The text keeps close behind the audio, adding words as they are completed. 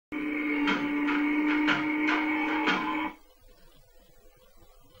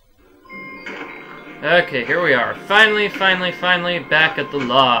Okay, here we are. Finally back at the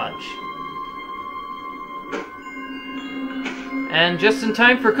lodge. And just in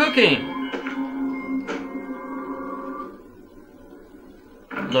time for cooking.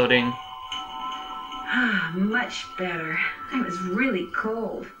 Loading. Ah, much better. It was really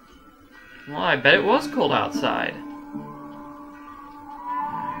cold. Well, I bet it was cold outside.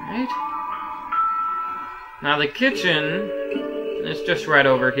 Alright. Now the kitchen is just right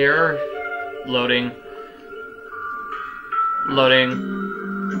over here. Loading. Loading.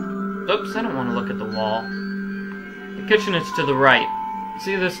 Oops, I don't want to look at the wall. The kitchen is to the right.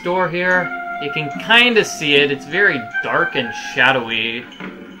 See this door here? You can kind of see it. It's very dark and shadowy.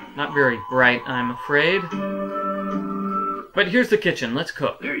 Not very bright, I'm afraid. But here's the kitchen. Let's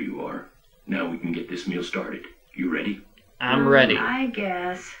cook. There you are. Now we can get this meal started. You ready? I'm ready. I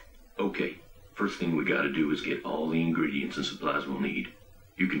guess. Okay. First thing we gotta do is get all the ingredients and supplies we'll need.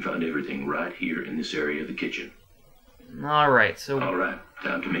 You can find everything right here in this area of the kitchen. Alright, so... Alright,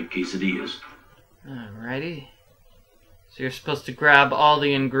 time to make quesadillas. Alrighty. So you're supposed to grab all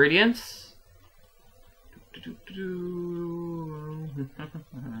the ingredients. You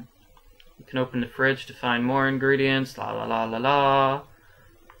can open the fridge to find more ingredients. La la la la la.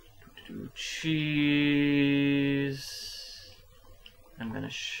 Cheese. I'm gonna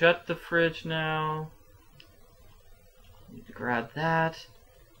shut the fridge now. Need to grab that.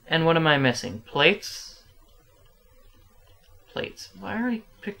 And what am I missing? Plates? Plates. Well, I already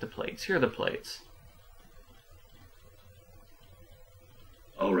picked the plates. Here are the plates.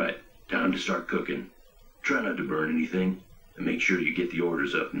 Alright, time to start cooking. Try not to burn anything, and make sure you get the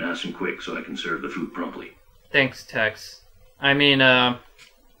orders up nice and quick so I can serve the food promptly. Thanks, Tex. I mean,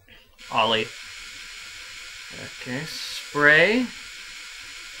 Ollie. Okay, spray.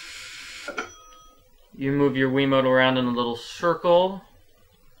 You move your Wiimote around in a little circle.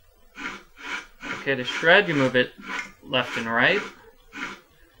 Okay, to shred, you move it left and right.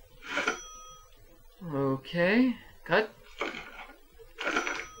 Okay, cut.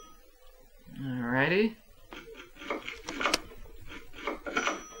 Alrighty.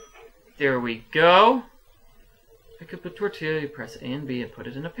 There we go. Pick up a tortilla, you press A and B and put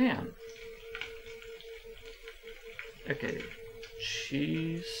it in a pan. Okay,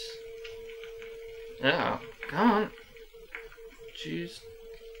 cheese. Oh, come on. Cheese,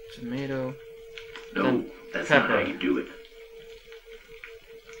 tomato, No, that's pepper. not how you do it.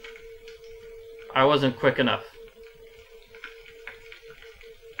 I wasn't quick enough.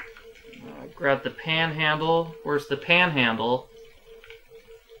 Grab the pan handle. Where's the pan handle?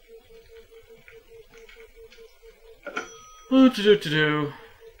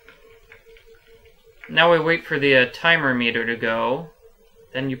 Now we wait for the timer meter to go.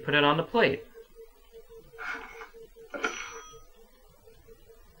 Then you put it on the plate.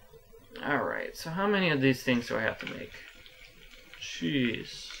 Alright, so how many of these things do I have to make?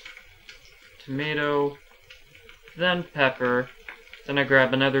 Cheese, tomato, then pepper, then I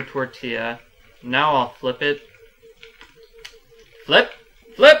grab another tortilla. Now I'll flip it. Flip!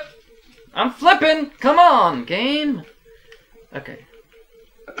 Flip! I'm flipping! Come on, game! Okay.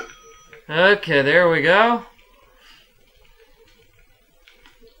 Okay, there we go.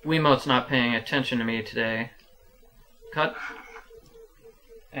 Wiimote's not paying attention to me today. Cut.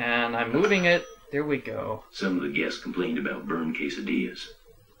 And I'm moving it. There we go. Some of the guests complained about burned quesadillas.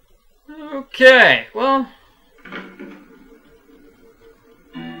 Okay, well...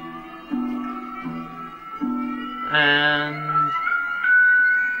 And...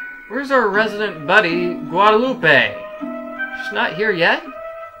 where's our resident buddy, Guadalupe? She's not here yet?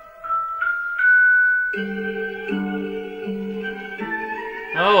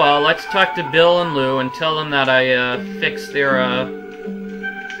 Oh well, let's talk to Bill and Lou and tell them that I fixed their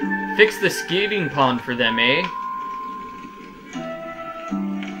fixed the skating pond for them, eh?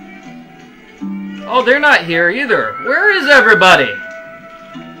 Oh, they're not here either. Where is everybody?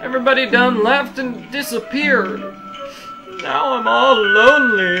 Everybody done left and disappeared. Now I'm all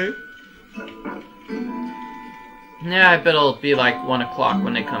lonely. Yeah, I bet it'll be like 1 o'clock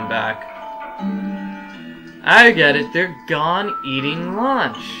when they come back. I get it, they're gone eating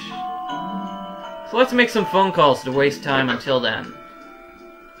lunch. So let's make some phone calls to waste time until then.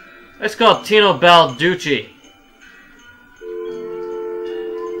 Let's call Tino Balducci.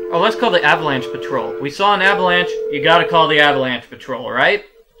 Oh, let's call the Avalanche Patrol. We saw an avalanche, you gotta call the Avalanche Patrol, right?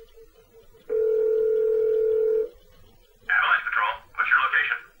 Avalanche Patrol, what's your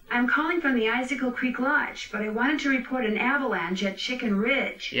location? I'm calling from the Icicle Creek Lodge, but I wanted to report an avalanche at Chicken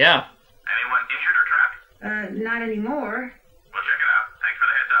Ridge. Yeah. Anyone injured or trapped? Not anymore. We'll check it out. Thanks for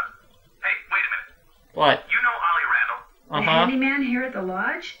the heads up. Hey, wait a minute. What? You know Ollie Randall? The handyman here at the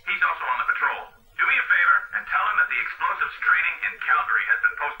lodge? He's also on the patrol. Do me a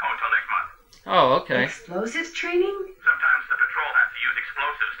Oh, okay. Explosives training? Sometimes the patrol has to use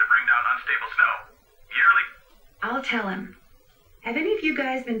explosives to bring down unstable snow. Yearly? I'll tell him. Have any of you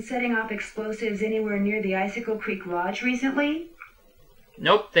guys been setting off explosives anywhere near the Icicle Creek Lodge recently?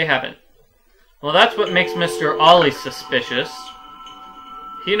 Nope, they haven't. Well, that's what makes Mr. Ollie suspicious.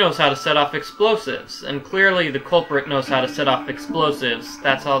 He knows how to set off explosives, and clearly the culprit knows how to set off explosives.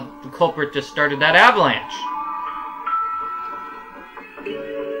 That's how the culprit just started that avalanche.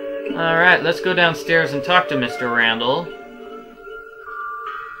 Alright, let's go downstairs and talk to Mr. Randall.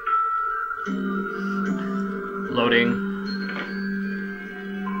 Loading.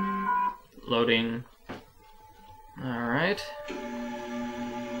 Loading. Alright.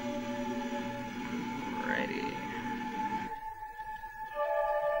 Righty.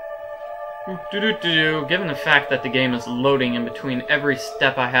 Given the fact that the game is loading in between every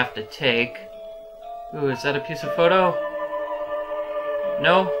step I have to take... Ooh, is that a piece of photo?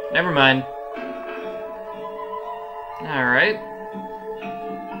 No? Never mind. Alright.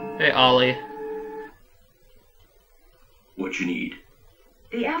 Hey, Ollie. What you need?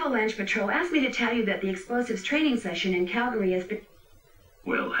 The Avalanche Patrol asked me to tell you that the explosives training session in Calgary has been...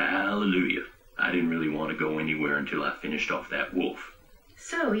 Well, hallelujah. I didn't really want to go anywhere until I finished off that wolf.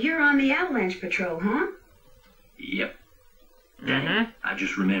 So, you're on the Avalanche Patrol, huh? Yep. Dang, I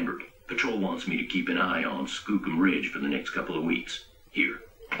just remembered. Patrol wants me to keep an eye on Skookum Ridge for the next couple of weeks. Here.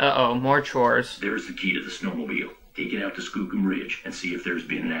 Uh-oh, more chores. There's the key to the snowmobile. Take it out to Skookum Ridge and see if there's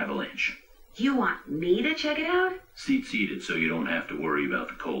been an avalanche. You want me to check it out? Seat-seated so you don't have to worry about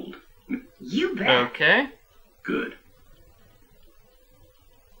the cold. You bet. Okay. Good.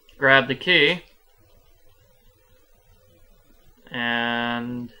 Grab the key.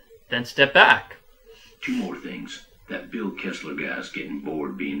 And then step back. Two more things. That Bill Kessler guy's getting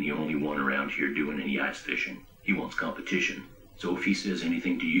bored being the only one around here doing any ice fishing. He wants competition. So if he says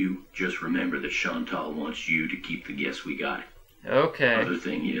anything to you, just remember that Chantal wants you to keep the guess we got. Okay. Other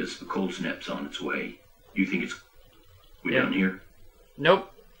thing is, the cold snap's on its way. You think it's... We Yeah. done here?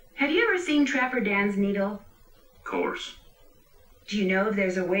 Nope. Have you ever seen Trapper Dan's needle? Course. Do you know if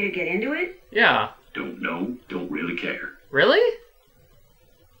there's a way to get into it? Yeah. Don't know, don't really care. Really?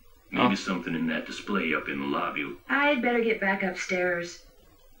 Maybe something in that display up in the lobby. I'd better get back upstairs.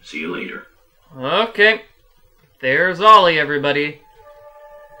 See you later. Okay. There's Ollie, everybody.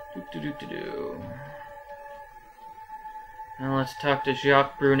 Now let's talk to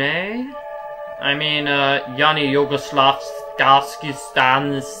Jacques Brunet. I mean, Yanni Yugoslav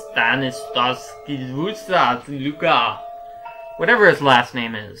Stanislavski Luka. Whatever his last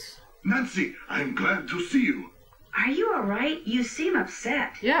name is. Nancy, I'm glad to see you. Are you alright? You seem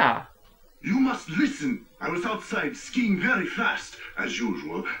upset. Yeah. You must listen. I was outside skiing very fast, as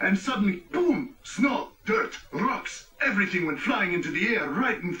usual, and suddenly, boom! Snow, dirt, rocks, everything went flying into the air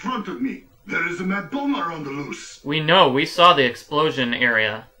right in front of me. There is a mad bomber on the loose. We know. We saw the explosion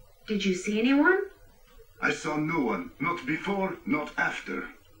area. Did you see anyone? I saw no one, not before, not after.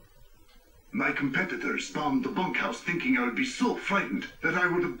 My competitors bombed the bunkhouse thinking I would be so frightened that I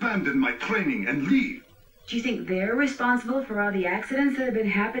would abandon my training and leave. Do you think they're responsible for all the accidents that have been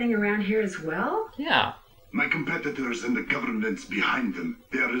happening around here as well? Yeah. My competitors and the governments behind them,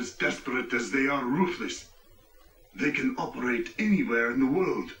 they are as desperate as they are ruthless. They can operate anywhere in the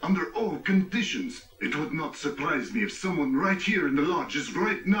world, under all conditions. It would not surprise me if someone right here in the lodge is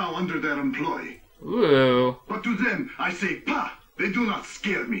right now under their employ. Ooh. But to them, I say, "Pah! They do not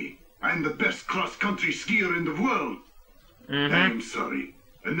scare me. I am the best cross-country skier in the world." I'm sorry.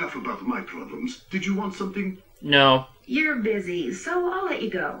 Enough about my problems. Did you want something? No. You're busy, so I'll let you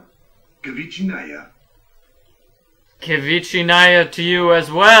go. Kavichinaya. Kavichinaya to you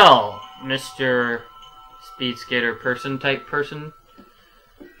as well, Mr. Speed Skater person type person.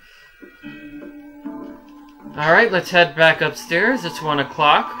 Alright, let's head back upstairs. It's 1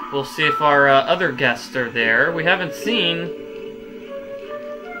 o'clock. We'll see if our other guests are there. We haven't seen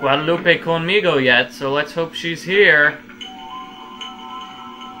Guadalupe Conmigo yet, so let's hope she's here.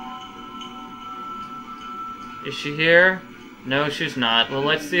 Is she here? No, she's not. Well,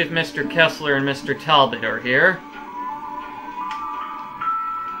 let's see if Mr. Kessler and Mr. Talbot are here.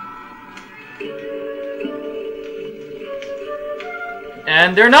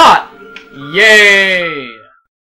 And they're not! Yay!